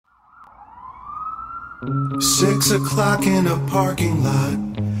6 o'clock in a parking lot,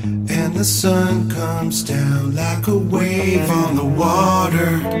 and the sun comes down like a wave on the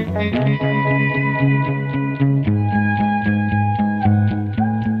water.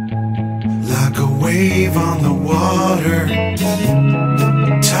 Like a wave on the water.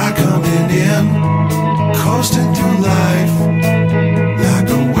 Tide coming in, coasting through life. Like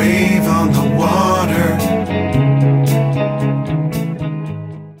a wave on the water.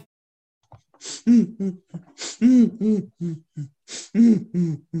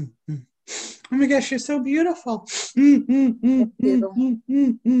 Oh my gosh, you're so beautiful. You.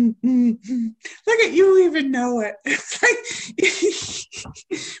 Look at you, even know it. It's like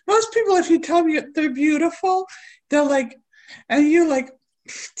most people, if you tell me they're beautiful, they're like, and you're like,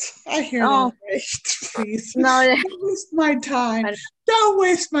 I hear it already. Please, No, don't waste my time. Don't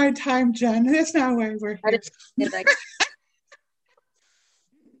waste my time, Jen. That's not why we're here.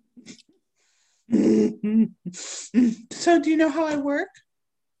 So, do you know how I work?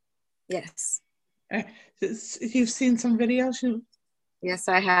 Yes. You've seen some videos? Yes,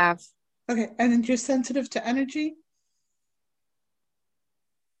 I have. Okay, and then you're sensitive to energy?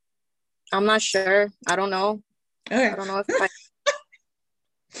 I'm not sure. I don't know. Okay. I don't know if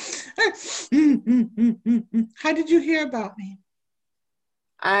How did you hear about me?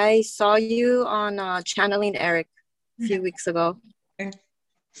 I saw you on Channeling Eric a few weeks ago. Okay.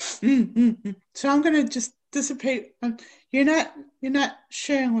 So I'm gonna just dissipate. You're not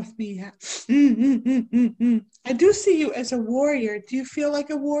sharing with me yet. I do see you as a warrior. Do you feel like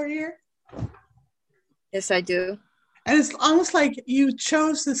a warrior? Yes, I do. And it's almost like you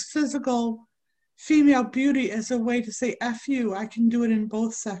chose this physical female beauty as a way to say F you. I can do it in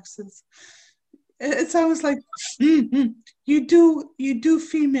both sexes. It's almost like you do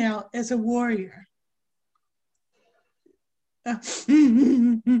female as a warrior.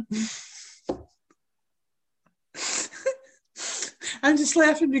 I'm just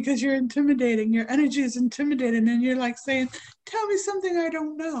laughing because you're intimidating. Your energy is intimidating, and you're like saying, "Tell me something I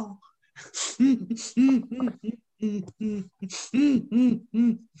don't know."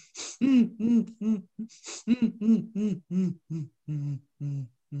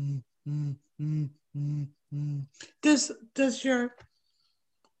 Does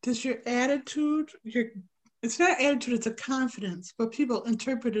your attitude, it's not attitude, it's a confidence, but people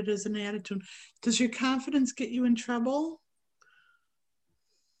interpret it as an attitude. Does your confidence get you in trouble?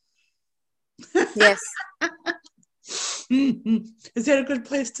 Yes. Is that a good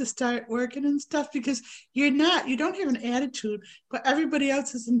place to start working and stuff? Because you don't have an attitude, but everybody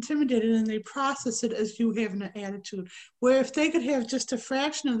else is intimidated and they process it as you having an attitude. Where if they could have just a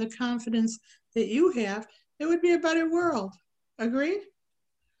fraction of the confidence that you have, it would be a better world. Agreed?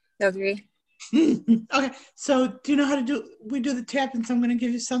 Agree. Okay, so do you know how to we do the tapping, so I'm going to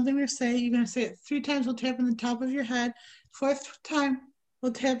give you something to say. You're going to say it 3 times, we'll tap in the top of your head. 4th time,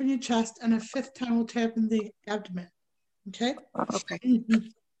 we'll tap in your chest, and a 5th time, we'll tap in the abdomen. Okay? Okay.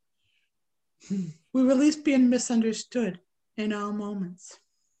 We release being misunderstood in all moments.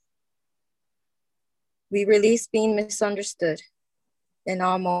 We release being misunderstood in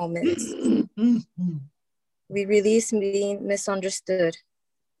all moments. We release being misunderstood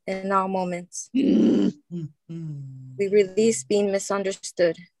in all moments. We release being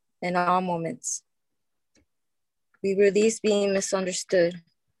misunderstood in all moments. We release being misunderstood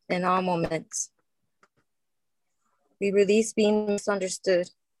in all moments. We release being misunderstood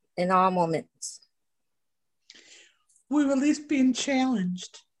in all moments. We release being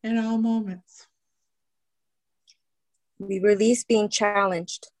challenged in all moments. We release being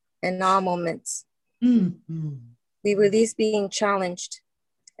challenged in all moments. We release being challenged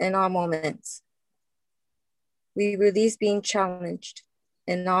in all moments. We release being challenged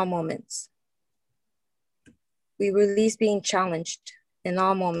in all moments. We release being challenged in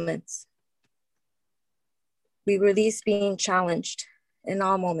all moments. We release being challenged in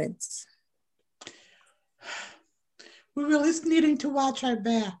all moments. We release needing to watch our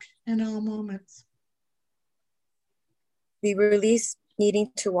back in all moments. We release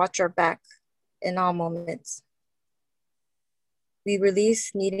needing to watch our back in all moments. We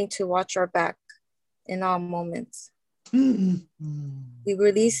release needing to watch our back in all moments. We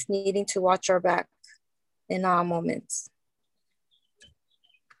release needing to watch our back in all moments.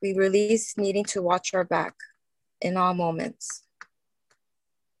 We release needing to watch our back in all moments.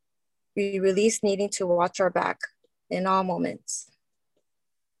 We release needing to watch our back in all moments.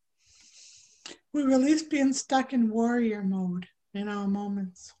 We release being stuck in warrior mode in all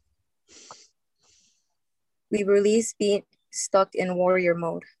moments. We release being stuck in warrior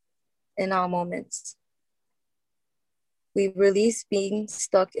mode in all moments. We release being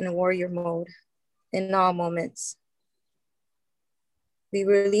stuck in warrior mode in all moments. We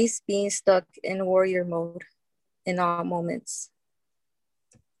release being stuck in warrior mode in all moments.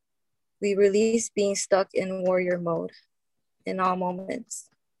 We release being stuck in warrior mode in all moments.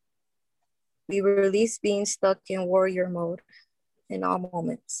 We release being stuck in warrior mode in all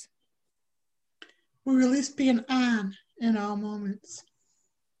moments. We release being on in all moments.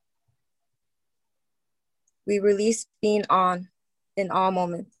 We release being on in all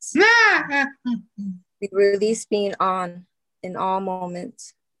moments. We release being on in all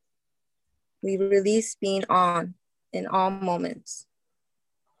moments. We release being on in all moments.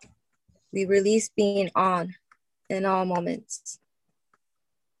 We release being on in all moments.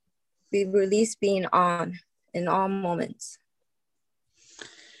 We release being on in all moments.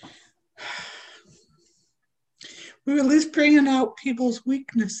 We release bringing out people's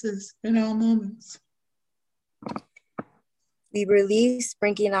weaknesses in all moments. We release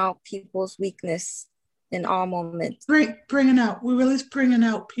bringing out people's weakness in all moments. Bringing out. We release bringing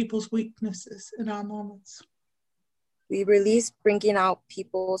out people's weaknesses in all moments. We release bringing out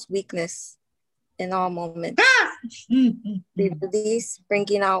people's weakness in all moments. We release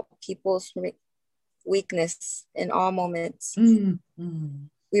bringing out people's weakness in all moments.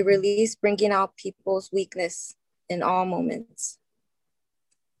 We release bringing out people's weakness in all moments.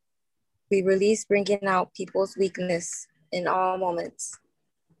 We release bringing out people's weakness in all moments.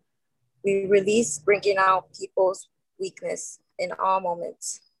 We release bringing out people's weakness in all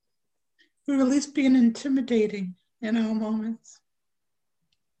moments. We release being intimidating in all moments.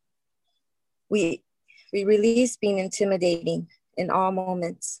 We release being intimidating in all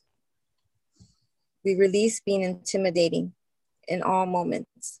moments. We release being intimidating in all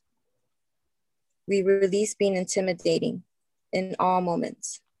moments. We release being intimidating in all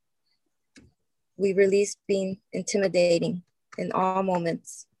moments. We release being intimidating in all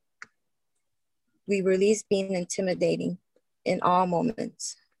moments. We release being intimidating in all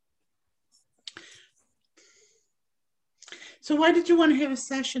moments. So why did you want to have a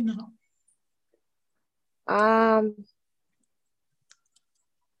session now?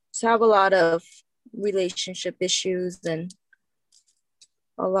 So I have a lot of relationship issues and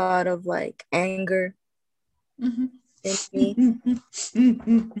a lot of like anger in me.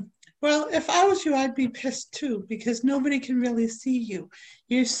 Well, if I was you, I'd be pissed too, because nobody can really see you.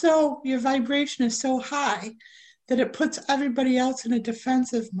 Your vibration is so high that it puts everybody else in a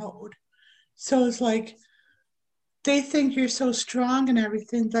defensive mode. So it's like they think you're so strong and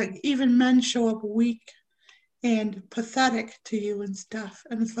everything, like even men show up weak and pathetic to you and stuff.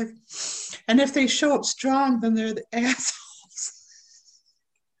 And it's like, and if they show up strong, then they're the assholes.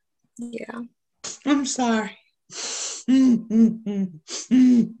 Yeah. I'm sorry. I'm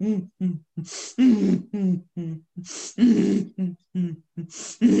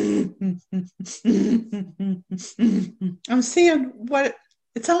seeing what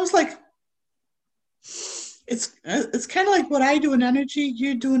it's almost like. It's kind of like what I do in energy.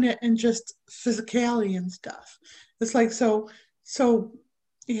 You're doing it in just physicality and stuff. It's like so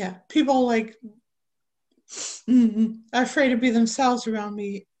yeah. People like are afraid to be themselves around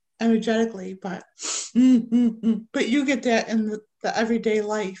me energetically, but you get that in the everyday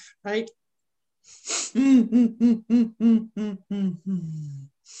life, right?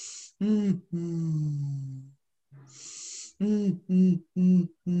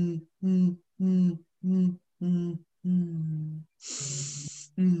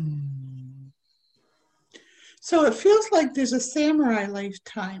 So it feels like there's a samurai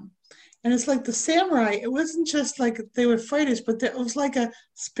lifetime. And it's like the samurai, it wasn't just like they were fighters, but it was like a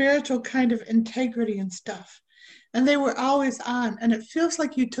spiritual kind of integrity and stuff. And they were always on. And it feels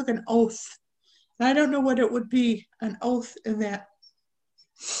like you took an oath. And I don't know what it would be, an oath in that.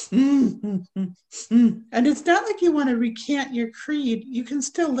 And it's not like you want to recant your creed. You can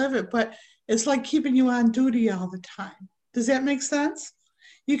still live it, but it's like keeping you on duty all the time. Does that make sense?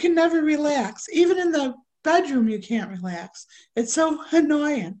 You can never relax. Even in the bedroom, you can't relax. It's so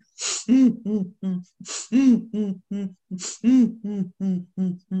annoying. We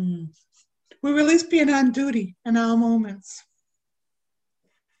release being on duty in all moments.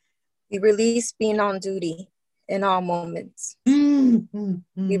 We release being on duty in all moments.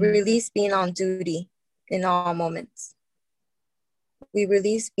 We release being on duty in all moments. We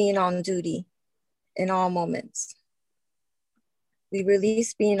release being on duty in all moments. We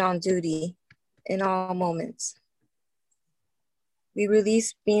release being on duty in all moments. We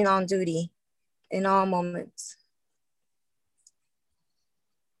release being on duty in all moments.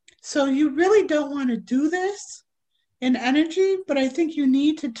 So you really don't want to do this in energy, but I think you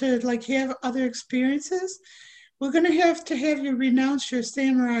need to like have other experiences. We're going to have you renounce your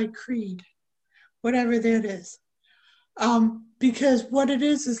samurai creed. whatever that is. Because what it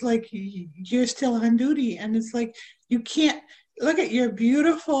is like you're still on duty, and it's like you can't look at your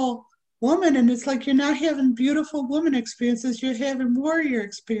beautiful woman, and it's like you're not having beautiful woman experiences, you're having warrior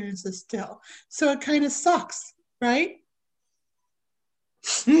experiences still. So it kind of sucks, right?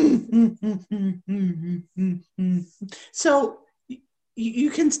 So you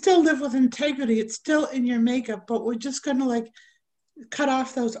can still live with integrity. It's still in your makeup, but we're just going to like cut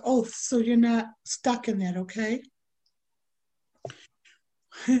off those oaths so you're not stuck in that, okay?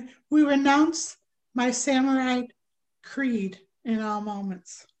 We renounce my samurai creed in all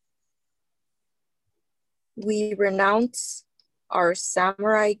moments. We renounce our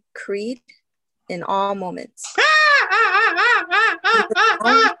samurai creed in all moments.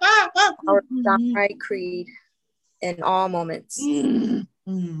 Our samurai creed in all moments.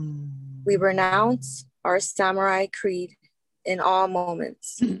 We renounce our samurai creed in all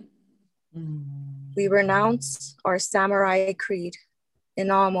moments. We renounce our samurai creed in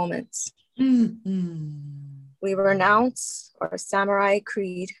all moments. We renounce our samurai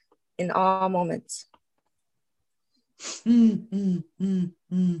creed in all moments.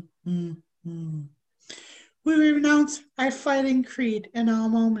 We renounce our fighting creed in all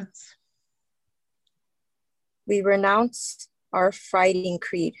moments. We renounce our fighting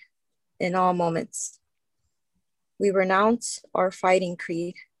creed in all moments. We renounce our fighting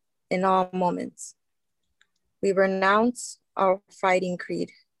creed in all moments. We renounce our fighting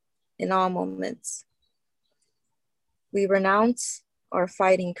creed in all moments. We renounce our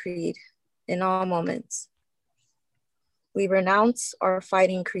fighting creed in all moments. We renounce our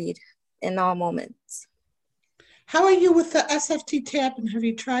fighting creed in all moments. How are you with the SFT tapping? Have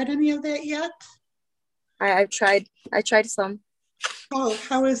you tried any of that yet? I tried some. Oh,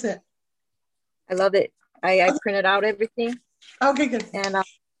 how is it? I love it. I printed out everything. Okay, good. And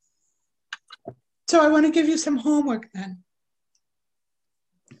so I want to give you some homework then.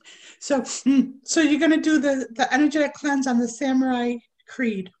 So you're going to do the energetic cleanse on the samurai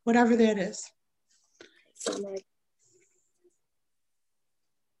creed, whatever that is. Samurai.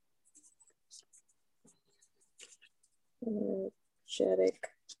 Energetic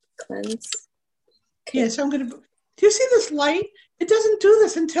cleanse. Okay. Yeah, so I'm going to, do you see this light? It doesn't do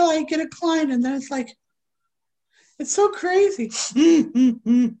this until I get a client, and then it's like, it's so crazy.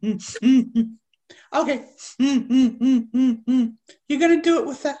 Okay. You're going to do it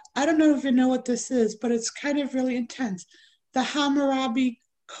with the, I don't know if you know what this is, but it's kind of really intense. The Hammurabi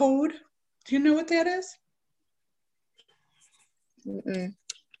Code. Do you know what that is? Mm-mm.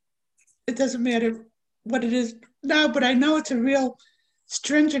 It doesn't matter what it is now, but I know it's a real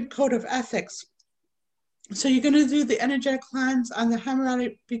stringent code of ethics. So you're going to do the energetic cleanse on the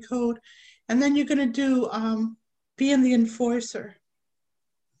Hammurabi Code, and then you're going to do being the enforcer.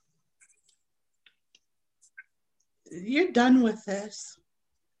 You're done with this.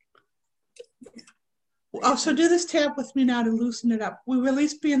 Oh, so do this tab with me now to loosen it up. We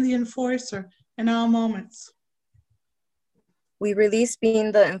release being the enforcer in all moments. We release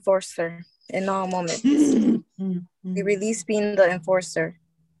being the enforcer in all moments. We release being the enforcer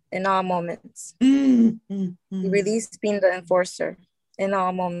in all moments. We release being the enforcer in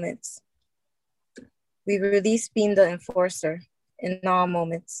all moments. We release being the enforcer in all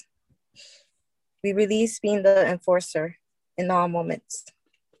moments. We release being the enforcer in all moments.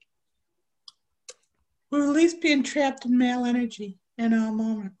 We release being trapped in male energy in all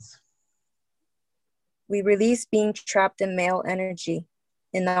moments. We release being trapped in male energy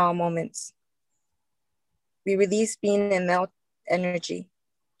in all moments. We release being in male energy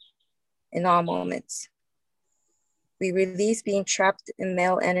in all moments. We release being trapped in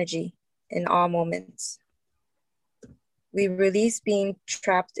male energy in all moments. We release being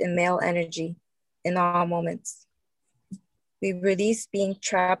trapped in male energy in all moments. We release being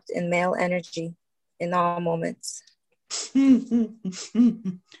trapped in male energy in all moments.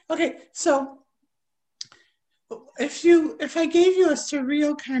 Okay, so if I gave you a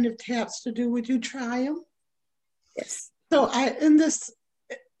surreal kind of taps to do, would you try them? Yes. So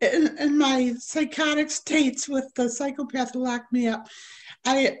in my psychotic states with the psychopath who locked me up,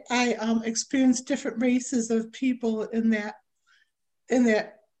 I experienced different races of people in that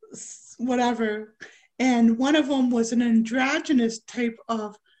whatever, and one of them was an androgynous type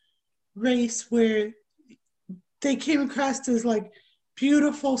of race where they came across as like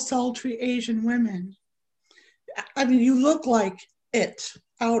beautiful, sultry Asian women. I mean, you look like it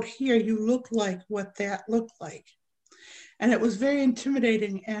out here. You look like what that looked like. And it was very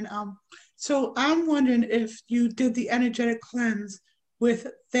intimidating. And so I'm wondering if you did the energetic cleanse with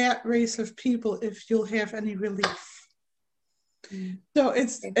that race of people, if you'll have any relief. So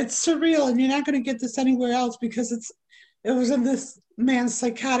it's surreal, and you're not going to get this anywhere else because it was in this man's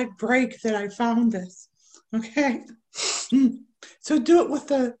psychotic break that I found this. Okay, so do it with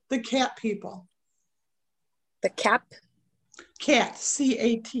the cat people. The cat? Cat,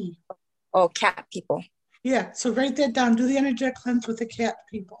 C-A-T. Oh, cat people. Yeah, so write that down. Do the energetic cleanse with the cat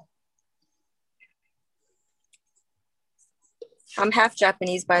people. I'm half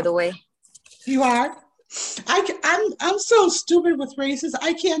Japanese, by the way. You are? I'm so stupid with races.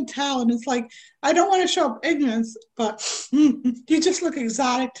 I can't tell, and it's like I don't want to show up ignorance, but you just look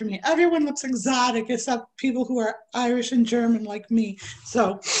exotic to me. Everyone looks exotic except people who are Irish and German like me.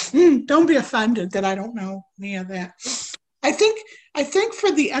 So don't be offended that I don't know any of that. I think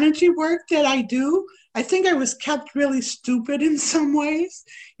for the energy work that I do, I think I was kept really stupid in some ways.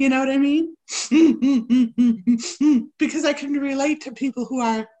 You know what I mean? Because I can relate to people who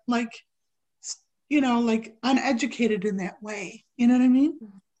are like, like uneducated in that way. You know what I mean?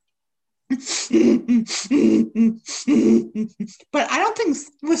 But I don't think,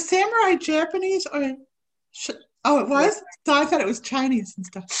 was samurai Japanese or, oh, it was? Yes. So I thought it was Chinese and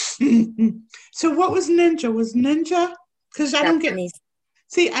stuff. So what was ninja? Was ninja? Because I don't get,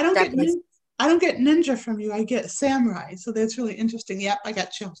 I don't get ninja from you. I get samurai. So that's really interesting. Yep, I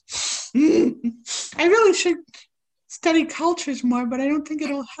got chills. I really should study cultures more, but I don't think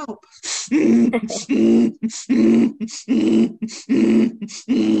it'll help.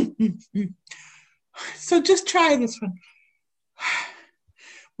 So just try this one.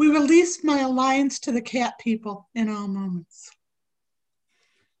 We release my alliance to the cat people in all moments.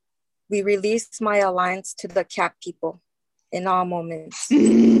 We release my alliance to the cat people in all moments.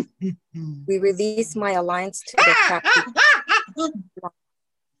 We release my alliance to the cat people.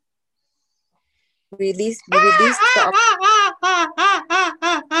 We release the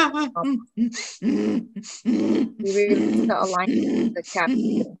alliance to the cat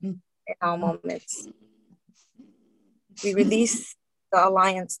people in all moments. We release the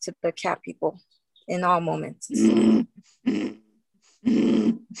alliance to the cat people in all moments.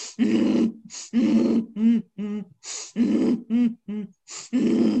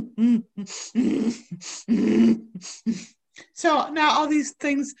 So now all these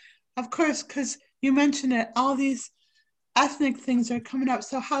things, of course, because you mentioned it, all these ethnic things are coming up.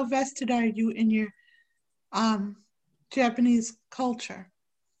 So how vested are you in your Japanese culture?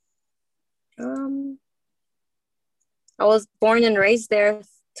 I was born and raised there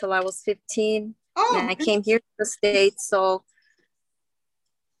till I was 15. Oh, and I came here to the States, so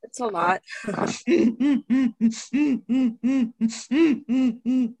it's a lot. It's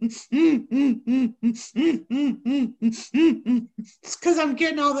because I'm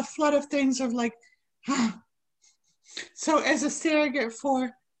getting all the flood of things of like, so as a surrogate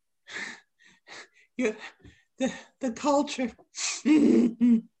for you, the culture,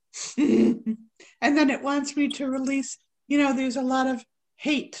 and then it wants me to release, there's a lot of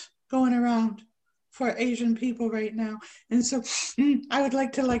hate going around for Asian people right now. And so I would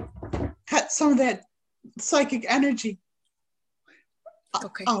like to cut some of that psychic energy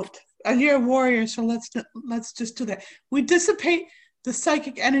out. And you're a warrior, so let's just do that. We dissipate the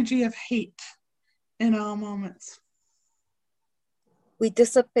psychic energy of hate in all moments. We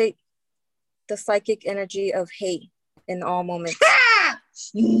dissipate the psychic energy of hate in all moments.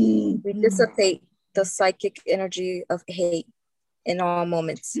 We dissipate the psychic energy of hate in all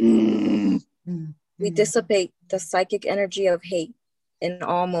moments. We dissipate the psychic energy of hate in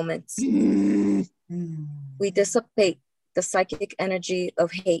all moments. We dissipate the psychic energy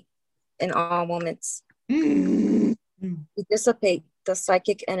of hate in all moments. We dissipate the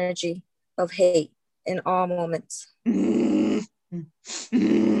psychic energy of hate in all moments.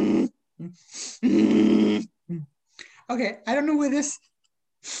 Okay, I don't know where this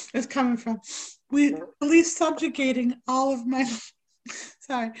is coming from. We release subjugating all of my...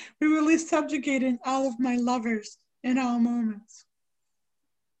 Sorry. We release subjugating all of my lovers in all moments.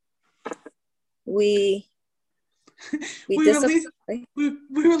 We release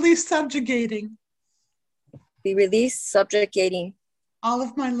subjugating. We release subjugating all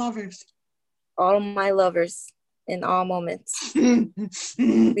of my lovers. All of my lovers in all moments. We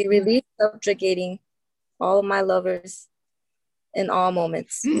release subjugating all of my lovers in all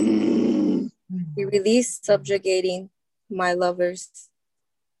moments. We release subjugating my lovers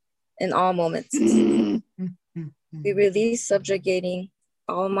in all moments. We release subjugating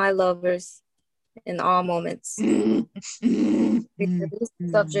all my lovers in all moments. We release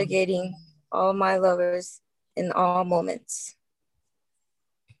subjugating all my lovers in all moments.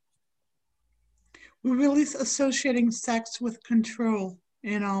 We release associating sex with control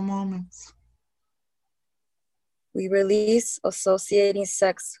in all moments. We release associating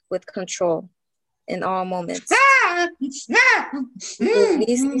sex with control in all moments. We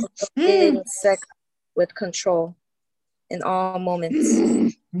release associating sex with control in all moments.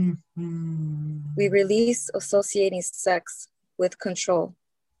 We release associating sex with control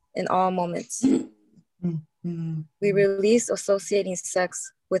in all moments. We release associating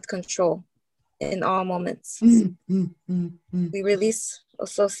sex with control in all moments. We release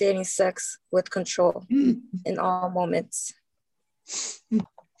associating sex with control in all moments.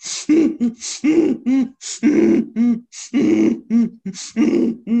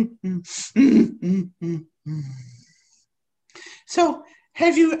 So,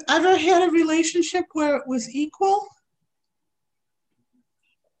 have you ever had a relationship where it was equal?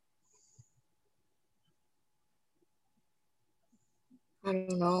 I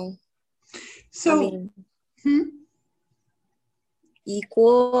don't know. So,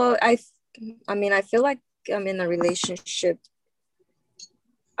 equal. I feel like I'm in a relationship.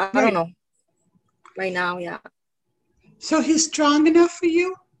 I don't know. Right now, yeah. So he's strong enough for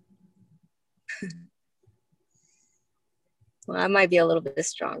you? Well, I might be a little bit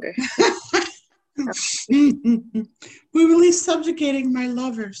stronger. We release subjugating my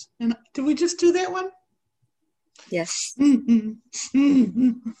lovers. And did we just do that one? Yes. We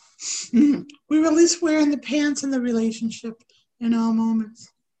release wearing the pants in the relationship in all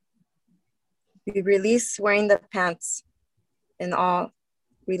moments. We release wearing the pants in all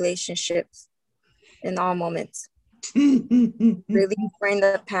relationships, in all moments. Release wearing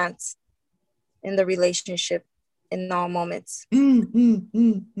the pants in the relationship in all moments.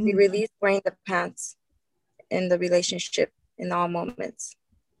 We release wearing the pants in the relationship in all moments.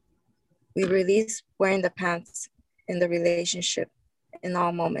 We release wearing the pants in the relationship in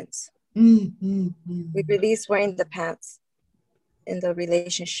all moments. We release wearing the pants in the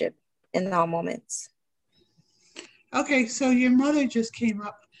relationship in all moments. Okay, so your mother just came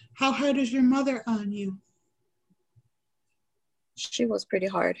up. How hard is your mother on you? She was pretty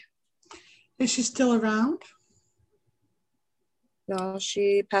hard. Is she still around? No,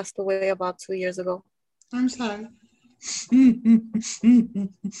 she passed away about 2 years ago. I'm sorry.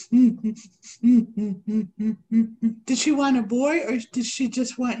 Did she want a boy or did she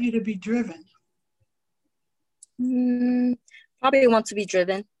just want you to be driven? Probably want to be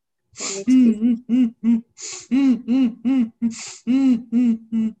driven.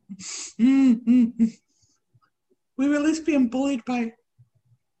 We release being bullied by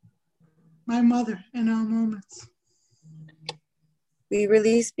my mother in all moments. We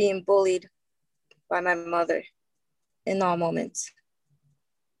release being bullied by my mother in all moments.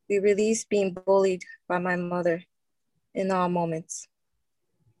 We release being bullied by my mother in all moments.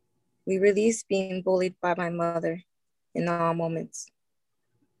 We release being bullied by my mother in all moments.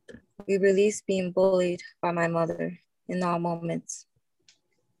 We release being bullied by my mother in all moments.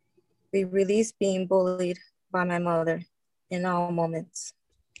 We release being bullied by my mother in all moments.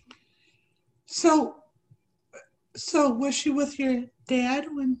 So was she with your dad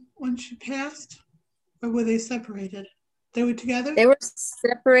when she passed? Or were they separated? They were together? They were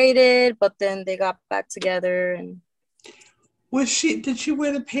separated, but then they got back together. And did she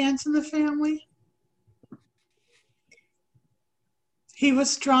wear the pants in the family? He was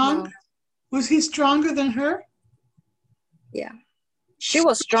strong? No. Was he stronger than her? Yeah. She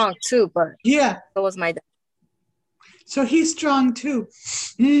was strong too, but yeah, so was my dad. So he's strong too.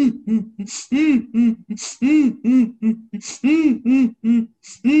 We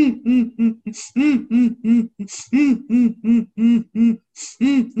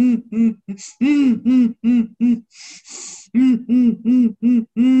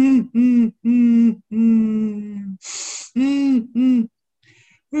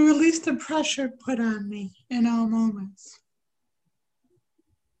release the pressure put on me in all moments.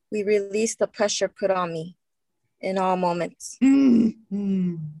 We release the pressure put on me in all moments.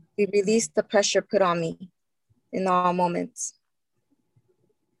 We release the pressure put on me in all moments.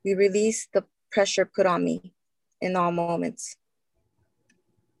 We release the pressure put on me in all moments.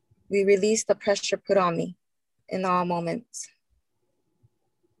 We release the pressure put on me in all moments.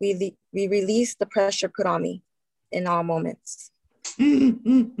 We release the pressure put on me in all moments. Do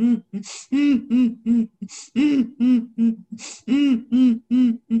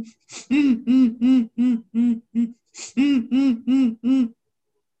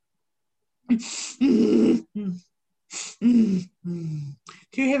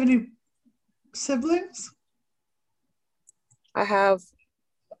you have any siblings? I have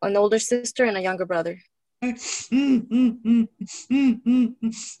an older sister and a younger brother. Isn't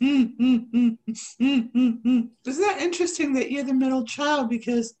that interesting that you're the middle child?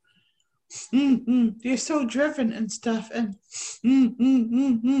 Because You're so driven and stuff. And we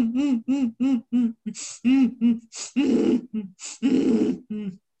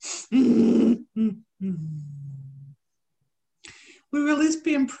release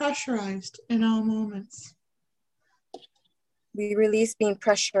being pressurized in all moments. We release being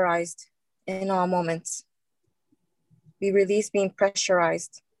pressurized in all moments. We release being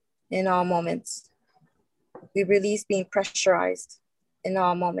pressurized in all moments. We release being pressurized in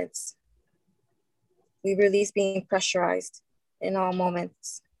all moments. We release being pressurized in all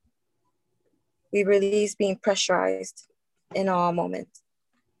moments. We release being pressurized in all moments.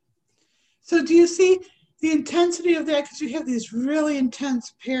 So do you see the intensity of that? Because you have these really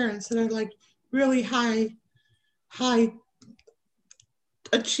intense parents that are like really high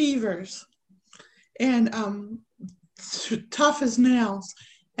achievers and tough as nails.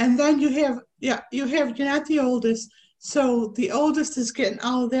 And then you're not the oldest. So the oldest is getting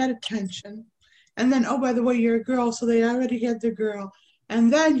all of that attention. And then, oh, by the way, you're a girl, so they already had their girl. And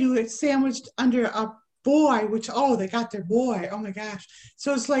then you get sandwiched under a boy, which, oh, they got their boy. Oh, my gosh.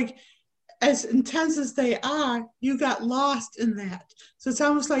 So it's like, as intense as they are, you got lost in that. So it's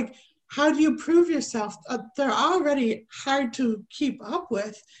almost like, how do you prove yourself? They're already hard to keep up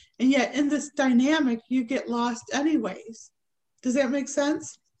with. And yet in this dynamic, you get lost anyways. Does that make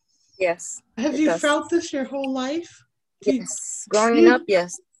sense? Yes. Have you felt this your whole life? Yes. Growing up,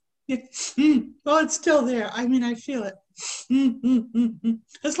 yes. Well, it's still there. I mean, I feel it.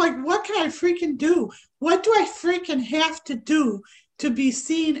 It's like, what can I freaking do? What do I freaking have to do to be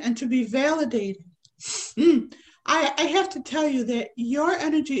seen and to be validated? I have to tell you that your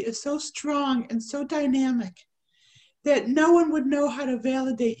energy is so strong and so dynamic that no one would know how to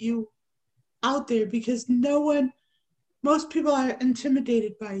validate you out there, because most people are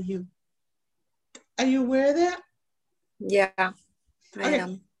intimidated by you. Are you aware of that? Yeah, I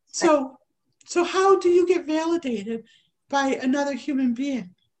am. So how do you get validated by another human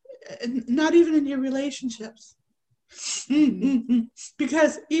being? Not even in your relationships.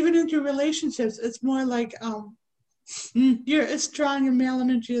 Because even in your relationships, it's more like you're as strong in male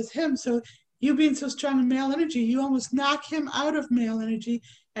energy as him. So you being so strong in male energy, you almost knock him out of male energy,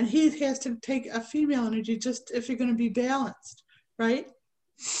 and he has to take a female energy just if you're going to be balanced, right?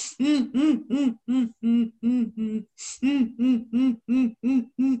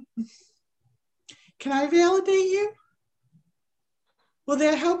 Can I validate you? Will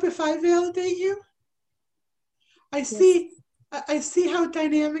that help if I validate you? I see how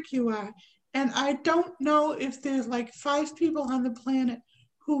dynamic you are. And I don't know if there's like 5 people on the planet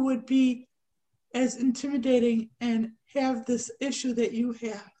who would be as intimidating and have this issue that you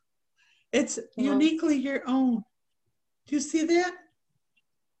have. It's uniquely your own. Do you see that?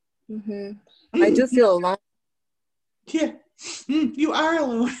 I do feel alone. Yeah, you are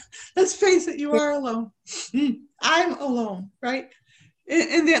alone. Let's face it, you are alone. I'm alone, right?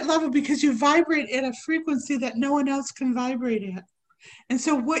 In that level, because you vibrate at a frequency that no one else can vibrate at. And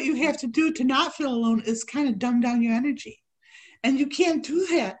so what you have to do to not feel alone is kind of dumb down your energy. And you can't do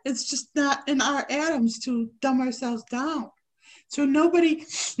that. It's just not in our atoms to dumb ourselves down. So nobody,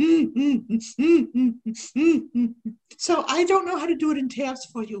 so I don't know how to do it in taps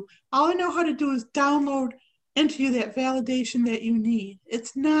for you. All I know how to do is download into you that validation that you need.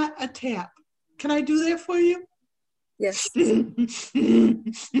 It's not a tap. Can I do that for you? Yes. You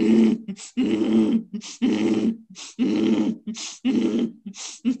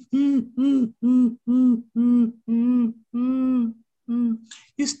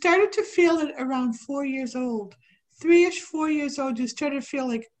started to feel it around 4 years old. 3-ish, 4 years old, you started to feel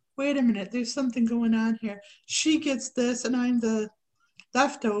like, wait a minute, there's something going on here. She gets this and I'm the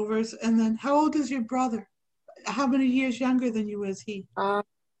leftovers. And then how old is your brother? How many years younger than you is he?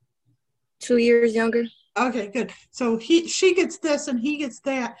 2 years younger. Okay, good. So she gets this and he gets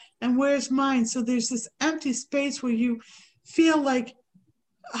that, and where's mine? So there's this empty space where you feel like,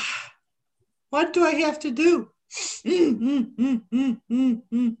 what do I have to do? We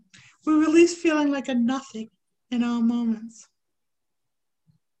release feeling like a nothing in all moments.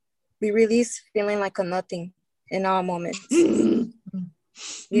 We release feeling like a nothing in all moments.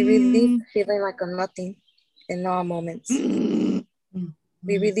 We release feeling like a nothing in all moments.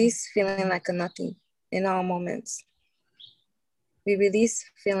 We release feeling like a nothing in all moments. We release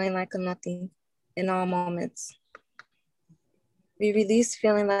feeling like a nothing in all moments. We release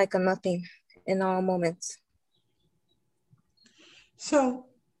feeling like a nothing in all moments. So,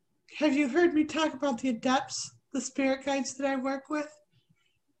 have you heard me talk about the adepts, the spirit guides that I work with?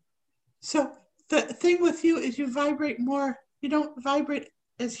 So, the thing with you is you vibrate more, you don't vibrate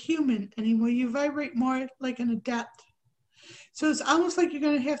as human anymore, you vibrate more like an adept. So it's almost like you're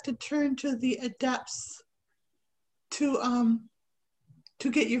going to have to turn to the adepts to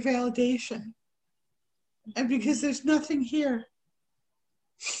get your validation. And because there's nothing here.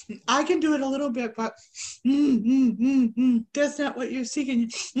 I can do it a little bit, but that's not what you're seeking.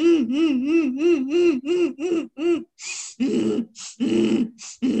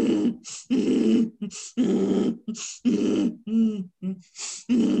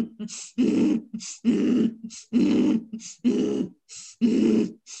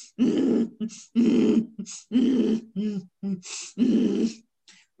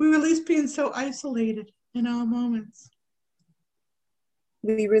 We release being so isolated in our moments.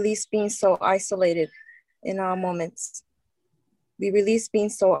 We release being so isolated in our moments. We release being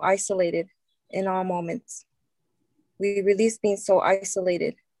so isolated in our moments. We release being so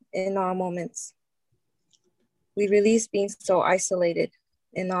isolated in our moments. We release being so isolated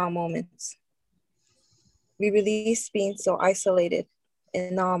in our moments. We release being so isolated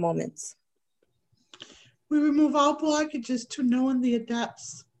in our moments. We remove all blockages to knowing the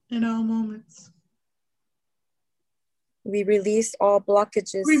adepts in our moments. We release all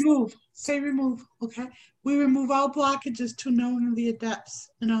blockages. Remove. Say remove, okay? We remove all blockages to knowing the adepts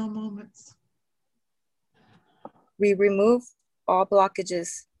in our moments. We remove all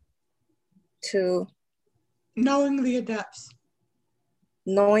blockages to knowing the adepts.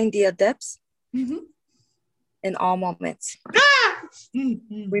 Knowing the adepts Mm-hmm. in all moments. Ah!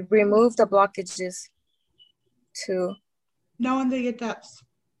 Mm-hmm. We remove the blockages to knowing the adepts.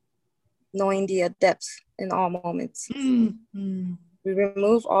 Knowing the adepts in all moments. Mm-hmm. We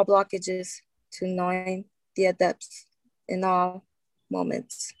remove all blockages to knowing the adepts in all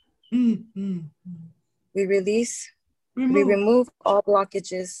moments. Mm-hmm. We remove all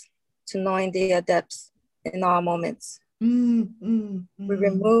blockages to knowing the adepts in all moments. Mm-hmm. We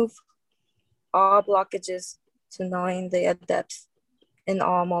remove all blockages to knowing the adepts in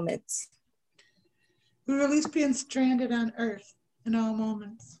all moments. We release being stranded on earth in all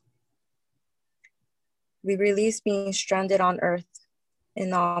moments. We release being stranded on earth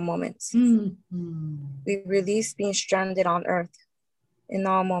in all moments. Mm-hmm. We release being stranded on earth in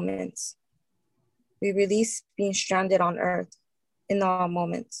all moments. We release being stranded on earth in all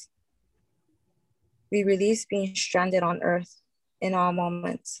moments. We release being stranded on earth in all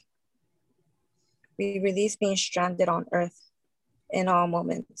moments. We release being stranded on earth in all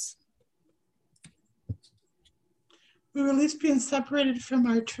moments. We release being separated from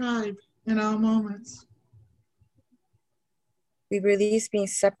our tribe in all moments. We release being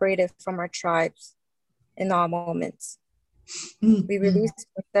separated from our tribes in all moments. Mm-hmm. We release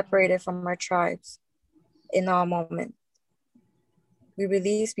being separated from our tribes in all moments. We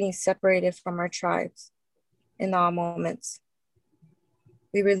release being separated from our tribes in all moments.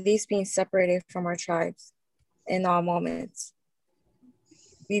 We release being separated from our tribes in all moments.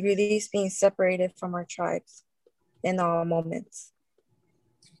 We release being separated from our tribes in all moments.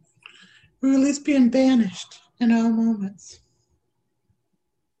 We release being banished in all moments.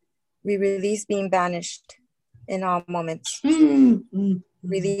 We release being banished in all moments. Mm-hmm.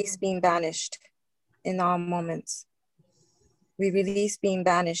 Release being banished in all moments. We release being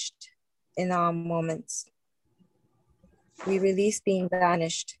banished in all moments. We release being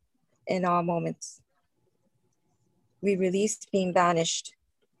banished in all moments. We release being banished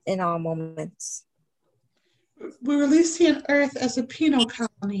in all moments. We release the earth as a penal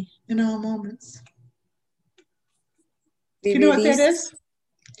colony in all moments. Do you know what that is?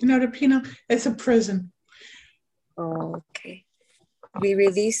 You know what a penal? It's a prison. Okay. We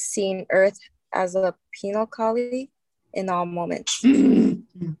release seeing earth as a penal colony in all moments.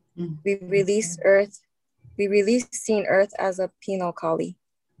 Mm-hmm. We release earth. We release seeing earth as a penal colony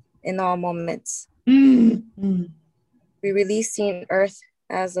in all moments. Mm-hmm. We release seeing earth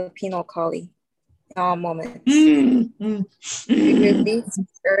as a penal colony in all moments. Mm-hmm. We release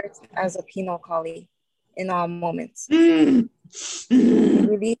earth as a penal colony in all moments. Mm-hmm. We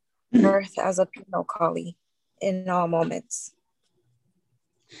release earth as a penal colony in all moments.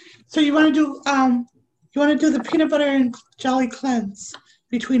 So you want to do the peanut butter and jelly cleanse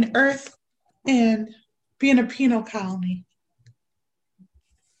between earth and being a penal colony.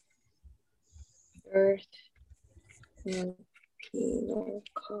 Earth and penal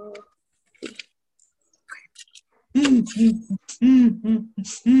colony.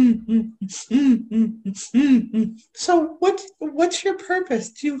 So what's your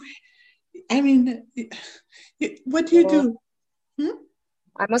purpose? What do you do?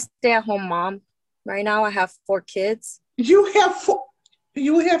 I'm a stay-at-home mom. Right now I have 4 kids. You have 4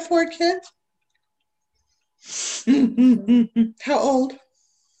 kids? How old?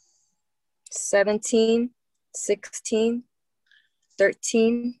 17, 16,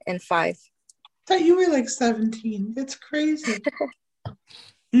 13 and 5. I thought you were like 17. It's crazy.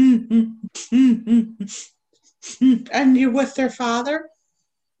 And you're with their father?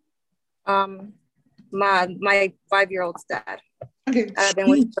 My 5-year-old's dad. Okay. I've been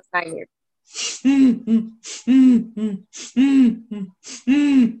with him for 9 years.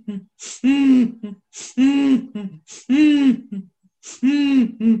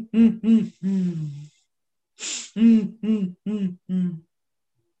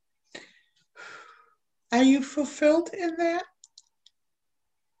 Are you fulfilled in that?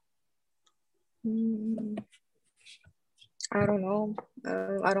 I don't know.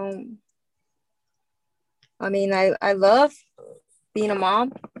 I love being a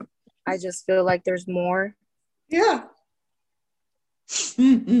mom. I just feel like there's more. Yeah.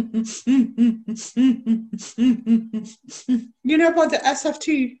 You know about the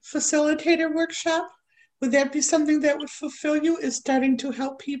SFT facilitator workshop? Would that be something that would fulfill you, is starting to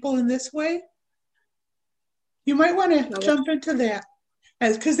help people in this way? You might want to jump into that,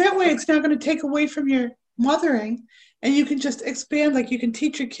 because that way it's not going to take away from your mothering, and you can just expand. Like, you can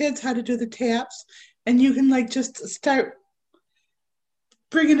teach your kids how to do the taps, and you can like just start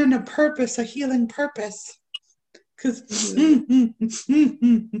bringing in a purpose, a healing purpose. Because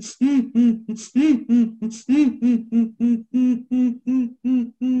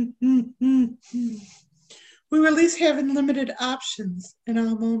we release having limited options in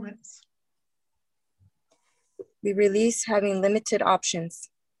all moments. We release having limited options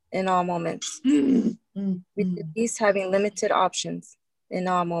in all moments. We release having limited options in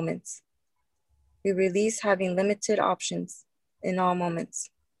all moments. We release having limited options in all moments.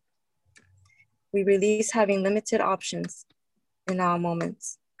 We release having limited options in all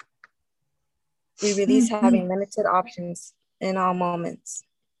moments. We release having limited options in all moments.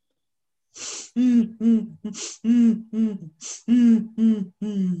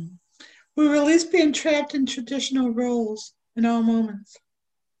 We release being trapped in traditional roles in all moments.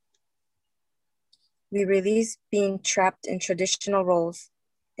 We release being trapped in traditional roles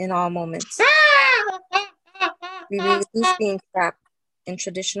in all moments. We release being trapped in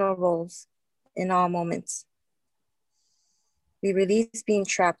traditional roles in all moments. We release being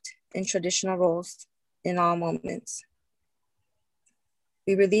trapped in traditional roles in all moments.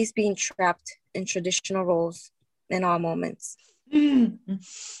 We release being trapped in traditional roles in all moments.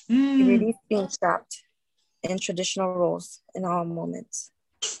 We release being trapped in traditional roles in all moments.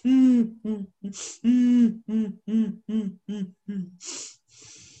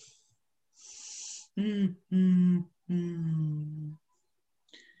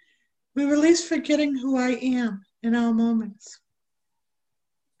 We release forgetting who I am in all moments.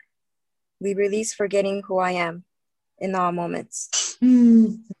 We release forgetting who I am in all moments.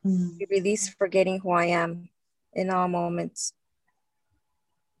 We release forgetting who I am in all moments.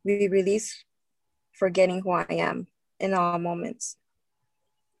 We release forgetting who I am in all moments.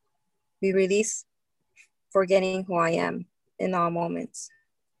 We release forgetting who I am in all moments.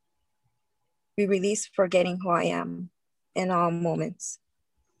 We release forgetting who I am in all moments.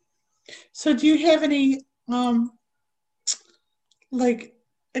 So do you have any like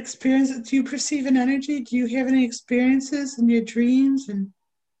experiences? Do you perceive an energy? Do you have any experiences in your dreams and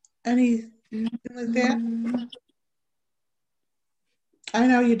anything like that? I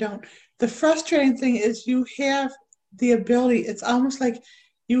know you don't. The frustrating thing is you have the ability, it's almost like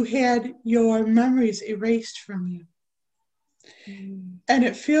you had your memories erased from you. And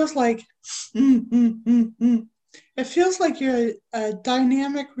it feels like it feels like you're a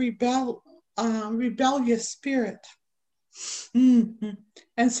dynamic rebellious spirit.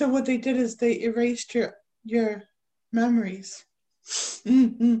 And so what they did is they erased your memories.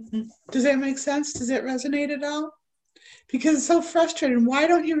 Does that make sense? Does that resonate at all? Because it's so frustrating. Why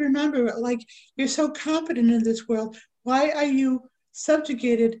don't you remember it? Like, you're so competent in this world. Why are you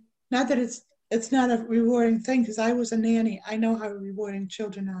subjugated? Not that it's not a rewarding thing, because I was a nanny. I know how rewarding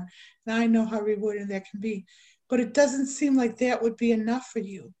children are, and I know how rewarding that can be. But it doesn't seem like that would be enough for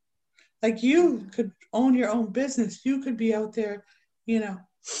you. Like, you could own your own business. You could be out there,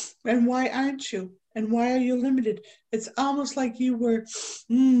 and why aren't you? And why are you limited? It's almost like you were,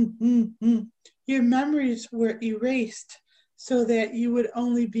 your memories were erased so that you would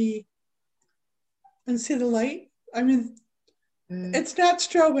only be, and see the light? I mean, it's not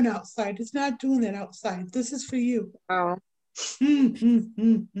strobing outside. It's not doing that outside. This is for you. Oh.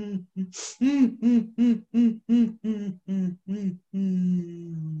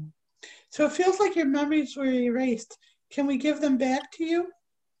 So it feels like your memories were erased. Can we give them back to you?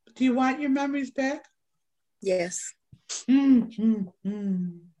 Do you want your memories back? Yes. We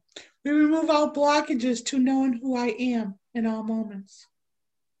remove all blockages to knowing who I am in all moments.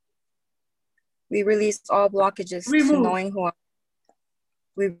 We release all blockages to knowing who I am.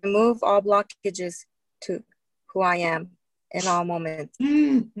 We remove all blockages to who I am in all moments.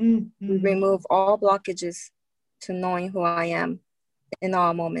 We remove all blockages to knowing who I am in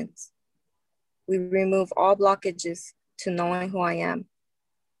all moments. We remove all blockages to knowing who I am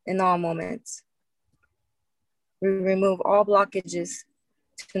in all moments. We remove all blockages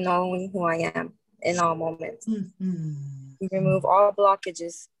to knowing who I am in all moments. We remove all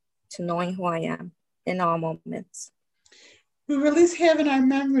blockages to knowing who I am in all moments. We release having our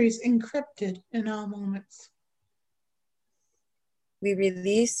memories encrypted in all moments. We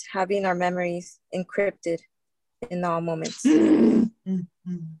release having our memories encrypted in all moments.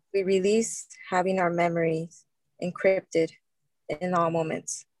 We release having our memories encrypted in all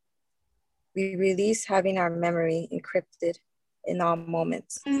moments. We release having our memory encrypted in all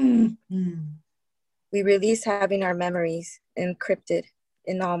moments. We release having our memories encrypted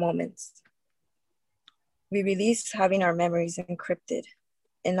in all moments. We release having our memories encrypted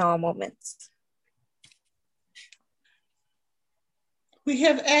in all moments. We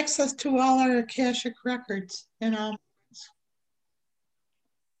have access to all our Akashic records in all moments.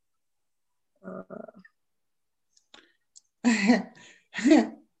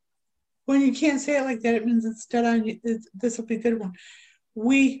 When you can't say it like that, it means it's dead on you. This will be a good one.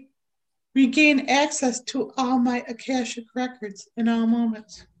 We regain access to all my Akashic records in all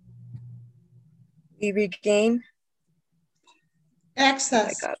moments. We regain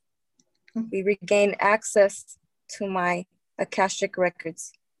access. We regain access to my Akashic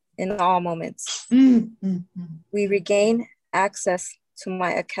records in all moments. We regain access to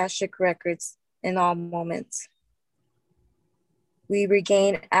my Akashic records in all moments. We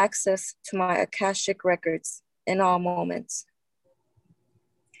regain access to my Akashic records in all moments.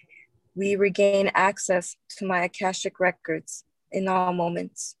 We regain access to my Akashic records in all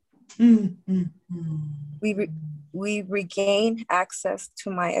moments. We regain access to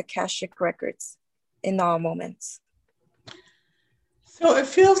my Akashic records in all moments. So it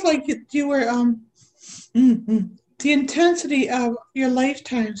feels like you were, the intensity of your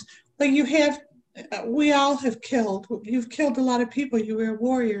lifetimes, like you have, we all have killed, you've killed a lot of people, you were a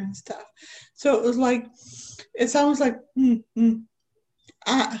warrior and stuff. So it was like, it sounds like, in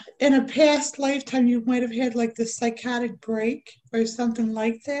a past lifetime, you might have had like this psychotic break or something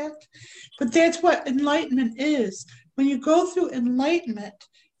like that. But that's what enlightenment is. When you go through enlightenment,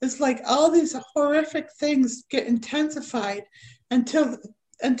 it's like all these horrific things get intensified until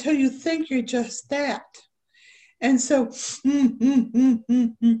you think you're just that. And so,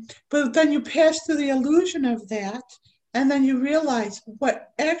 but then you pass through the illusion of that, and then you realize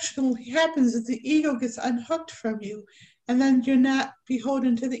what actually happens is the ego gets unhooked from you, and then you're not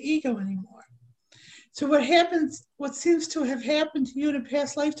beholden to the ego anymore. So what happens, what seems to have happened to you in a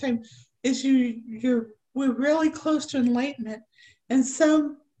past lifetime is we're really close to enlightenment, and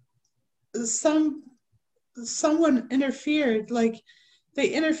someone interfered, like they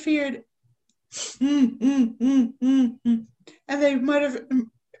interfered, and they might have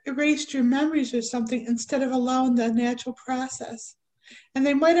erased your memories or something instead of allowing the natural process. And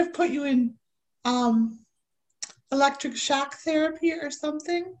they might have put you in electric shock therapy or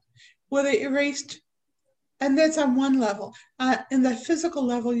something, where they erased, and that's on one level. In the physical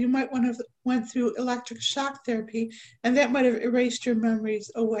level, you might want to have went through electric shock therapy, and that might have erased your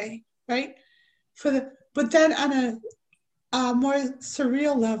memories away, right? But then on a more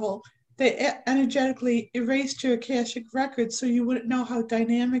surreal level, they energetically erased your Akashic records so you wouldn't know how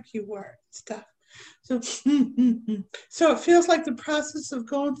dynamic you were and stuff. So it feels like the process of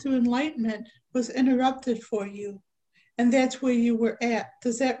going through enlightenment was interrupted for you, and that's where you were at.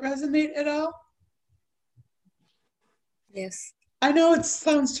 Does that resonate at all? Yes. I know it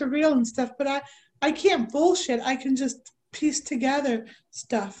sounds surreal and stuff, but I can't bullshit. I can just piece together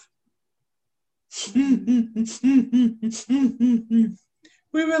stuff.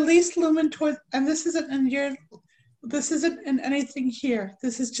 We release lumen towards, and this isn't in anything here.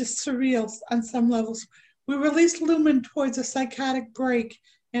 This is just surreal on some levels. We release lumen towards a psychotic break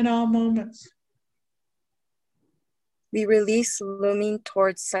in all moments. We release lumen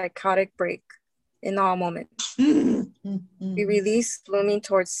towards psychotic break in all moments. We release lumen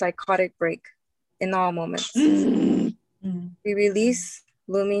towards psychotic break in all moments. We release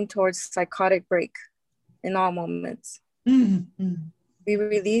lumen towards psychotic break in all moments. We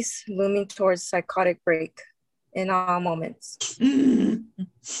release lumen towards psychotic break in all moments. We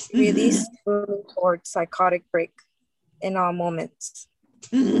release lumen towards psychotic break in all moments.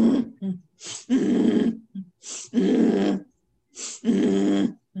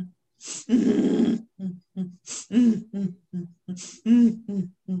 We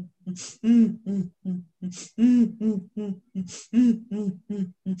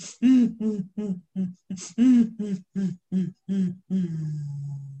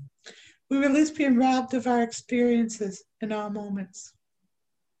release being robbed of our experiences in all moments.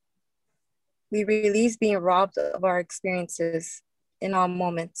 We release being robbed of our experiences in all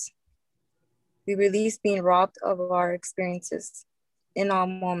moments. We release being robbed of our experiences in all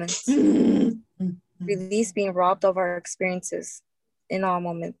moments. Release being robbed of our experiences in all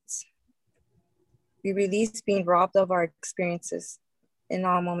moments. We release being robbed of our experiences in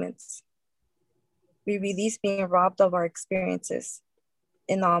all moments. We release being robbed of our experiences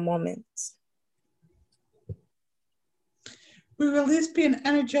in all moments. We release being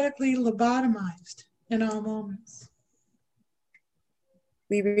energetically lobotomized in all moments.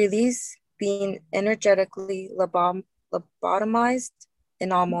 We release being energetically lobotomized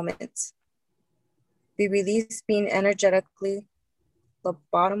in all moments. We release being energetically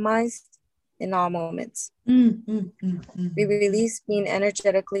lobotomized in all moments. We release being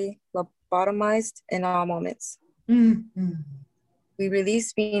energetically lobotomized in all moments. We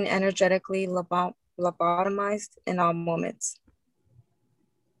release being energetically lobotomized in all moments.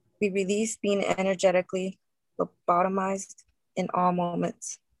 We release being energetically lobotomized in all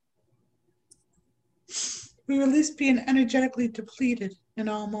moments. We release being energetically depleted in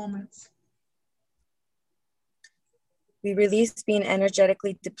all moments. We release being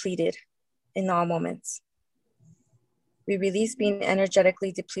energetically depleted in all moments. We release being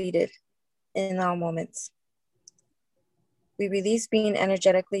energetically depleted in all moments. We release being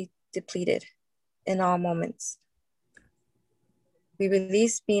energetically depleted in all moments. We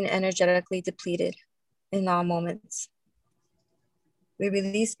release being energetically depleted in all moments. We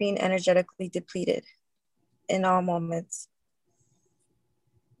release being energetically depleted in all moments.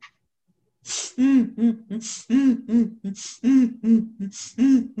 We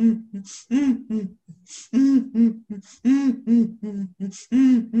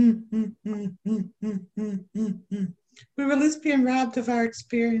release being robbed of our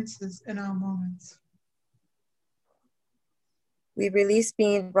experiences in all moments. We release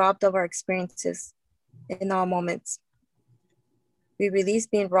being robbed of our experiences in all moments. We release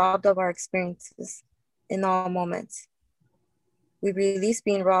being robbed of our experiences in all moments. We release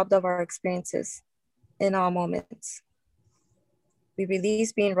being robbed of our experiences in all moments. We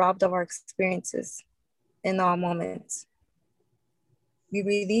release being robbed of our experiences in all moments. We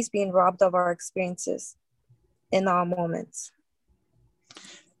release being robbed of our experiences in all moments.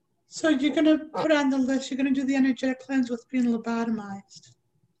 So you're going to put on the list, you're going to do the energetic cleanse with being lobotomized.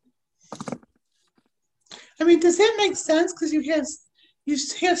 I mean, does that make sense? Because you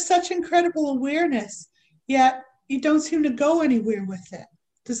have such incredible awareness, yet you don't seem to go anywhere with it.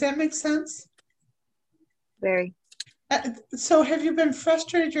 Does that make sense? Very. So have you been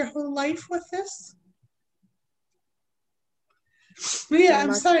frustrated your whole life with this? Yeah,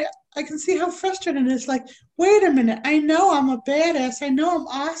 I'm sorry. I can see how frustrating it is. Like, wait a minute. I know I'm a badass. I know I'm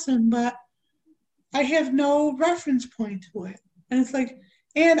awesome, but I have no reference point to it. And it's like,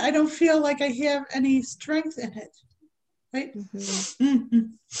 and I don't feel like I have any strength in it. Right?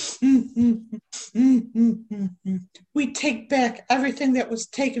 We take back everything that was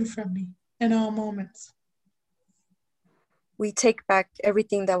taken from me in all moments. We take back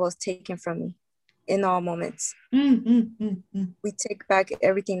everything that was taken from me in all moments. We take back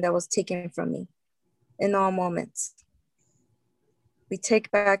everything that was taken from me in all moments. We take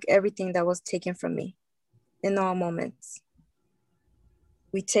back everything that was taken from me in all moments.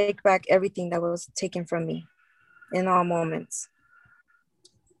 We take back everything that was taken from me in all moments.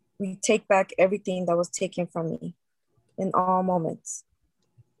 We take back everything that was taken from me in all moments.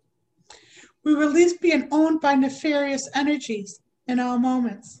 We release being owned by nefarious energies in all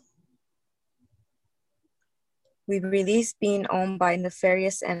moments. We release being owned by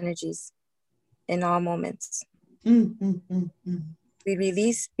nefarious energies in all moments. We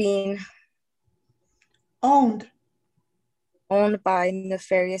release being owned by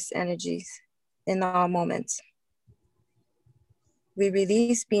nefarious energies in all moments. We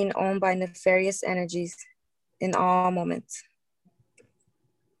release being owned by nefarious energies in all moments.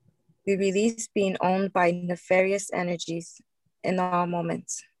 We release being owned by nefarious energies in all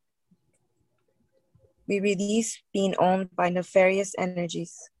moments. We release being owned by nefarious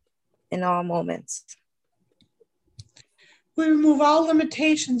energies in all moments. We remove all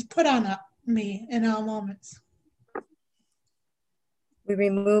limitations put on me in all moments. We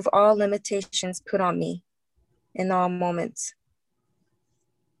remove all limitations put on me in all moments.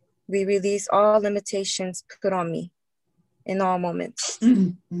 We release all limitations put on me in all moments.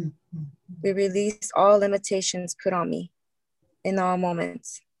 We release all limitations put on me in all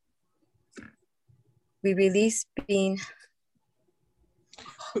moments. We release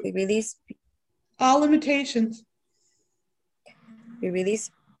all limitations. We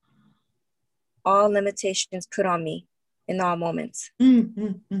release all limitations put on me in all moments. We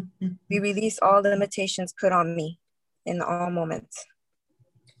release all limitations put on me in all moments.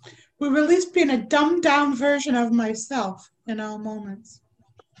 We release being a dumbed down version of myself in all moments.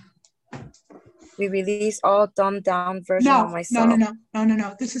 We release all dumbed down version of myself.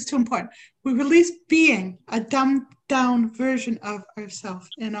 No. This is too important. We release being a dumbed down version of ourselves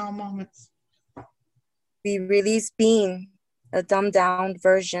in all moments. We release being a dumbed down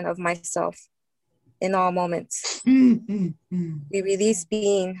version of myself in all moments. We release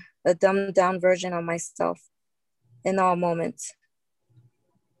being a dumbed down version of myself in all moments.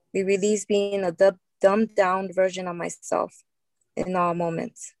 We release being a dumbed down version of myself in all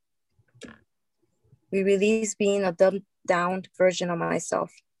moments. We release being a dumbed down version of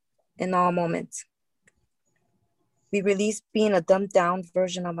myself in all moments. We release being a dumbed down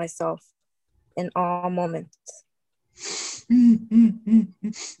version of myself in all moments. We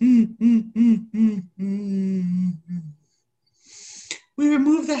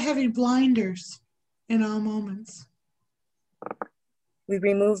remove the heavy blinders in all moments. We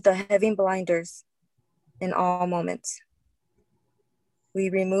remove the heavy blinders in all moments. We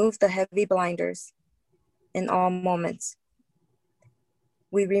remove the heavy blinders in all moments.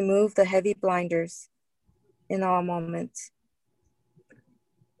 We remove the heavy blinders in all moments.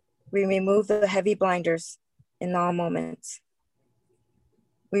 We remove the heavy blinders in all moments.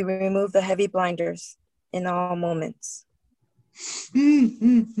 We remove the heavy blinders in all moments. We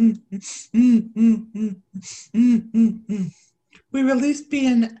release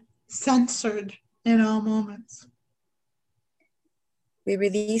being censored in all moments. We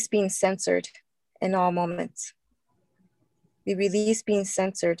release being censored in all moments. We release being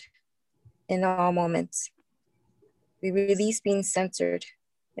censored in all moments. We release being censored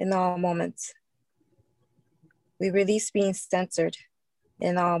in all moments. We release being censored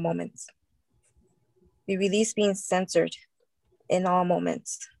in all moments. We release being censored in all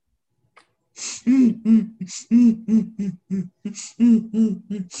moments.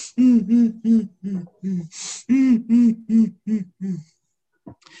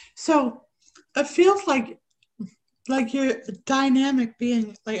 So it feels like you're a dynamic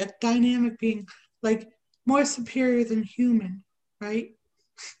being, like more superior than human, right?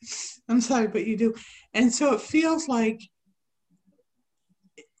 I'm sorry, but you do. And so it feels like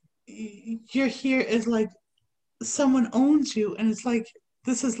you're here as like someone owns you, and it's like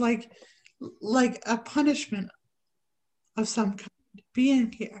this is like a punishment of some kind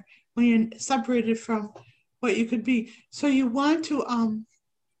being here when you're separated from what you could be. So you want to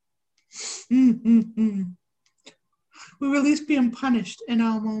we release being punished in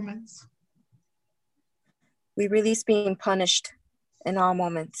all moments. We release being punished in all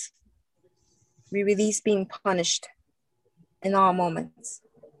moments. We release being punished in all moments.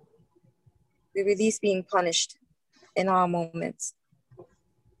 We release being punished in all moments.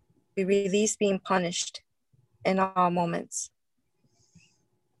 We release being punished in all moments.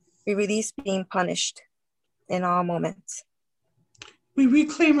 We release being punished in all moments. We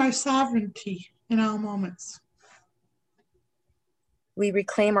reclaim our sovereignty in all moments. We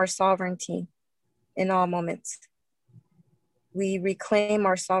reclaim our sovereignty in all moments. We reclaim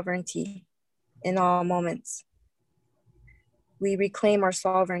our sovereignty in all moments. We reclaim our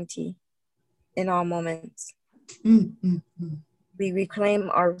sovereignty in all moments. We reclaim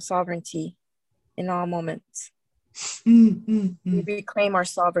our sovereignty in all moments. We reclaim our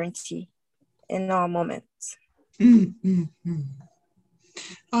sovereignty in all moments.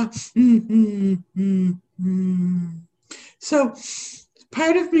 So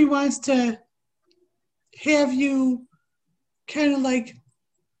part of me wants to have you kind of like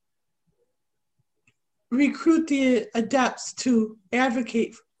recruit the adepts to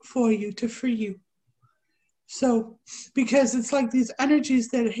advocate for you, to free you. So, because it's like these energies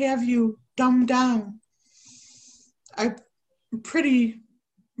that have you dumbed down are pretty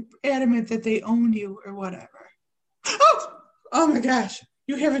adamant that they own you or whatever. Oh my gosh,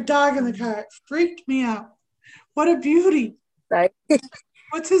 you have a dog in the car. It freaked me out. What a beauty. Right.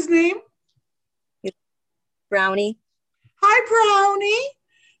 What's his name? Brownie. Hi, Brownie.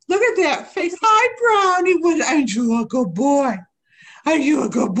 Look at that face. Hi, Brownie. Aren't you a good boy? Are you a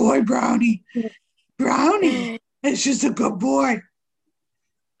good boy, Brownie? Brownie is just a good boy.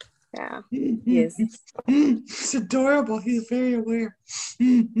 Yeah, he is. It's adorable. He's very aware.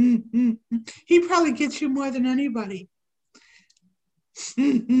 He probably gets you more than anybody.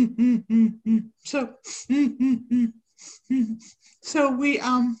 so we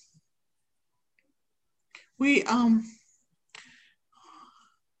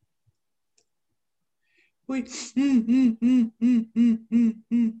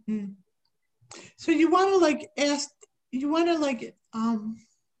so you want to like ask, you want to like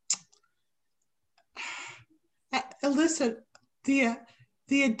elicit the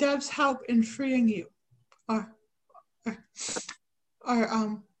adept's help in freeing you, or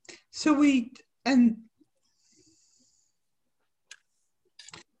so we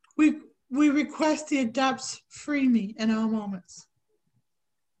request the adepts free me in all moments.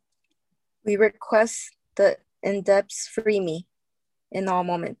 We request the adepts free me in all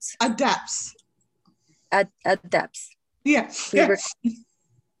moments. Adepts. Adepts. Yeah.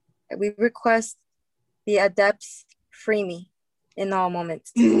 We request the adepts free me in all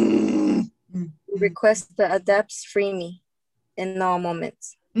moments. We request the adepts free me in all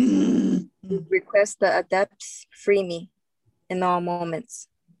moments. We request the adepts free me in all moments.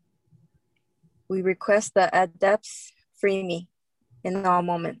 We request the adepts free me in all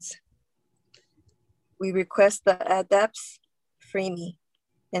moments. We request the adepts free me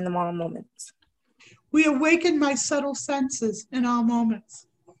in all moments. We awaken my subtle senses in all moments.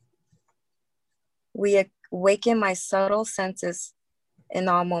 We awaken my subtle senses in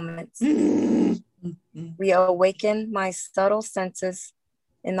all moments. We awaken my subtle senses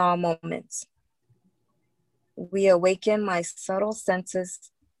in all moments. We awaken my subtle senses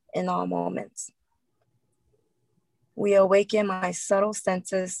in all moments. We awaken my subtle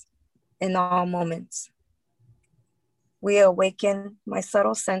senses in all moments. We awaken my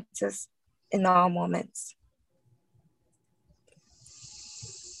subtle senses in all moments.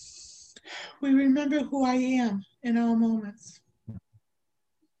 We remember who I am in all moments.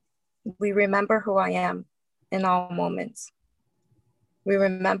 We remember who I am in all moments. We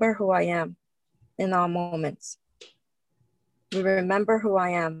remember who I am in all moments. We remember who I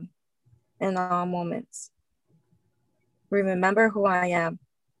am in all moments. We remember who I am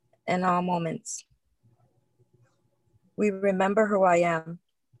in all moments. We remember who I am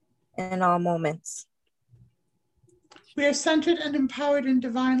in all moments. We are centered and empowered in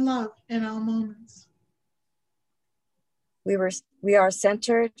divine love in all moments. We are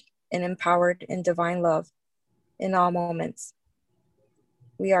centered and empowered in divine love in all moments.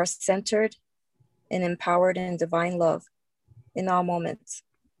 We are centered and empowered in divine love in all moments.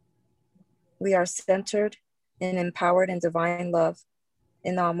 We are centered and empowered in divine love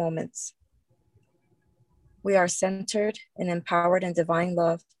in all moments. We are centered and empowered in divine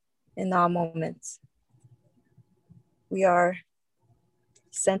love in all moments. We are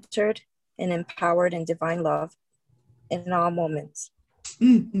centered and empowered in divine love in all moments.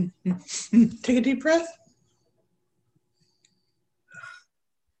 Take a deep breath.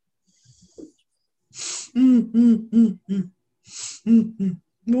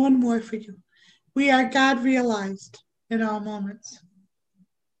 One more for you. We are God realized in all moments.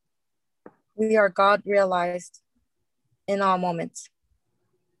 We are God realized in all moments.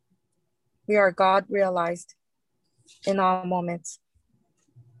 We are God realized in all moments.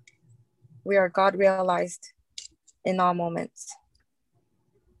 We are God realized in all moments.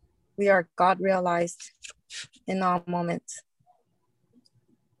 We are God realized in all moments.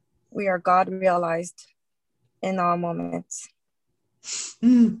 We are God realized in all moments.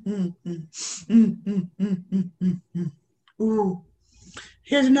 Ooh.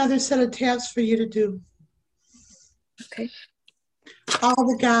 Here's another set of taps for you to do. Okay. All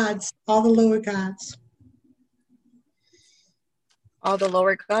the gods, all the lower gods. All the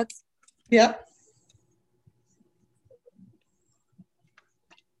lower gods? Yep.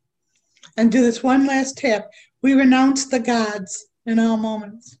 And do this one last tap. We renounce the gods in all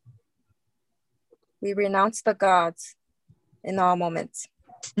moments. We renounce the gods in all moments.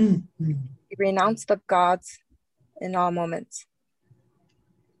 We renounce the gods in all moments.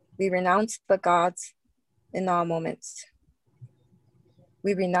 We renounce the gods in all moments.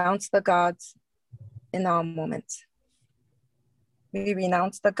 We renounce the gods in all moments. We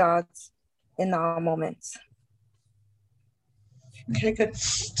renounce the gods in all moments. Okay, good.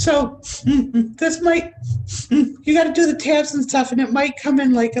 So this might, you got to do the taps and stuff, and it might come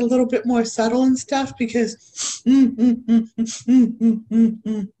in like a little bit more subtle and stuff because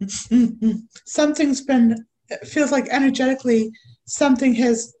something's been, it feels like energetically something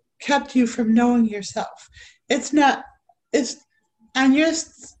has kept you from knowing yourself. It's not, it's on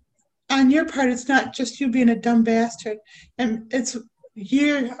your part, it's not just you being a dumb bastard, and it's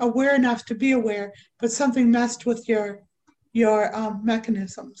you're aware enough to be aware, but something messed with your your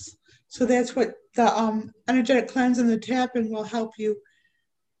mechanisms. So that's what the energetic cleanse and the tapping will help you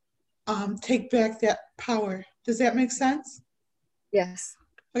take back that power. Does that make sense? Yes.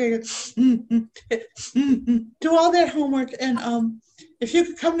 Okay, good. Do all that homework, and if you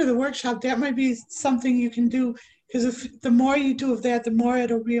could come to the workshop, that might be something you can do, because if the more you do of that, the more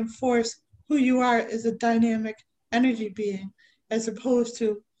it'll reinforce who you are as a dynamic energy being, as opposed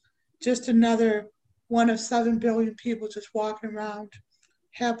to just another one of 7 billion people just walking around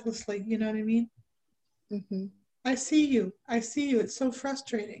helplessly. You know what I mean? Mm-hmm. I see you. It's so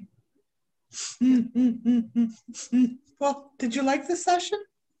frustrating. Well, did you like the session?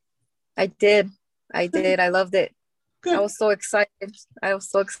 I did. I loved it. Good. I was so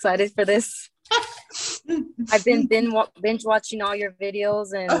excited for this. I've been binge watching all your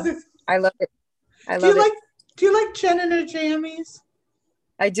videos, and I love it. Do you like Jen and her jammies?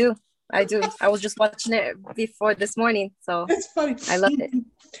 I do. I was just watching it before this morning, so it's funny. I love it.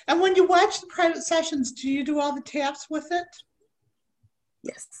 And when you watch the private sessions, do you do all the taps with it?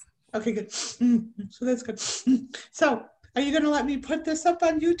 Yes. Okay, good. So that's good. So, are you going to let me put this up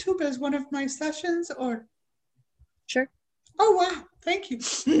on YouTube as one of my sessions, or? Sure. Oh, wow. Thank you.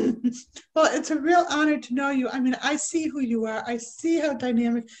 Well, it's a real honor to know you. I mean, I see who you are. I see how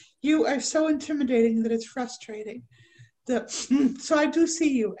dynamic. You are so intimidating that it's frustrating. So I do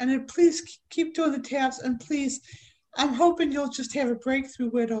see you. And please keep doing the taps. And please, I'm hoping you'll just have a breakthrough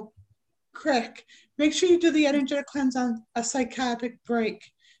where it'll crack. Make sure you do the energetic cleanse on a psychotic break,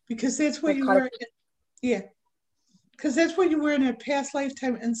 because that's where you were. Yeah. Because that's where you were in a past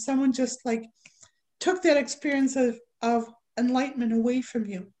lifetime, and someone just like took that experience of enlightenment away from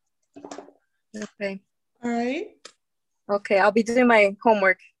you. Okay. All right. Okay, I'll be doing my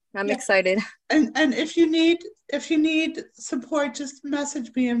homework. I'm excited. And if you need support, just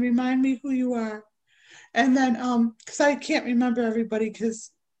message me and remind me who you are. And then because I can't remember everybody, because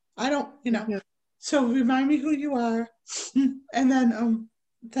I don't, Mm-hmm. So remind me who you are, and then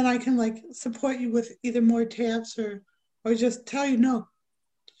I can like support you with either more taps or just tell you, no,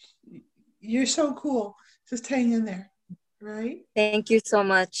 you're so cool. Just hang in there. Right? Thank you so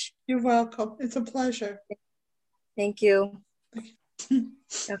much. You're welcome. It's a pleasure. Thank you.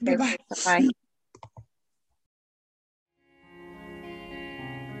 Okay. Bye-bye. Bye.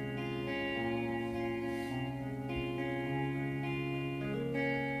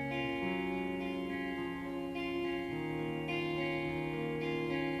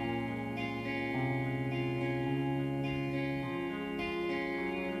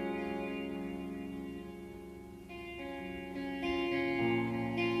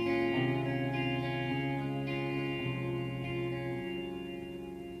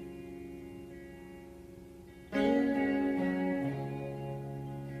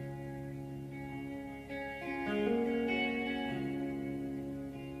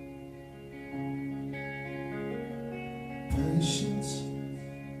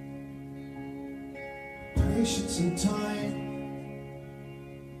 Patience and time,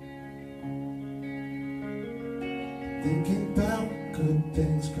 thinking about good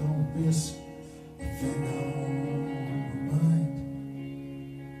things gonna miss within our mind.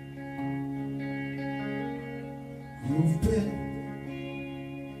 You've been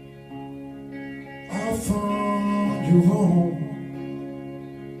off on your own,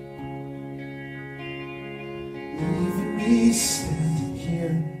 leaving me standing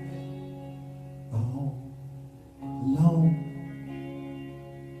here alone.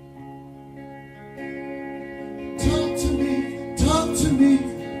 Talk to me, talk to me,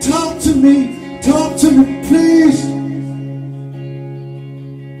 talk to me, talk to me, please.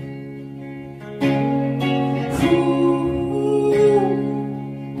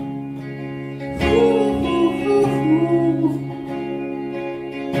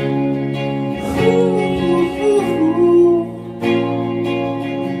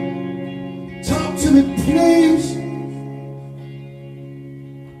 Talk to me, please.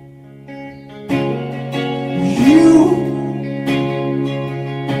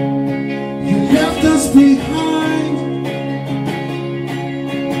 You left us behind,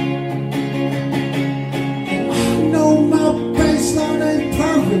 and I know my baseline ain't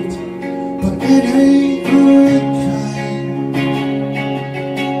perfect, but it ain't unkind.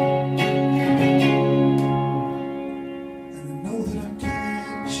 And I know that I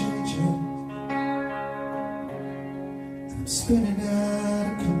can't change it, and I'm spinning out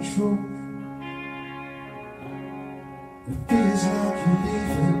of control. It feels like you're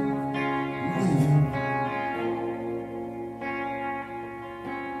leaving.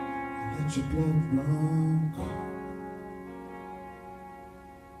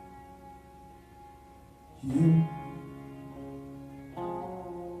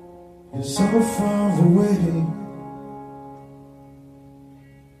 You're so far away.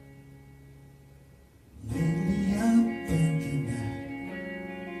 Lately I'm thinking that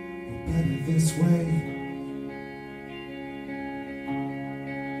we're better this way.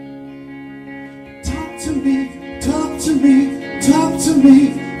 Talk to me, talk to me, talk to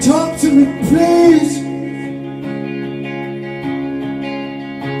me, talk to me, please.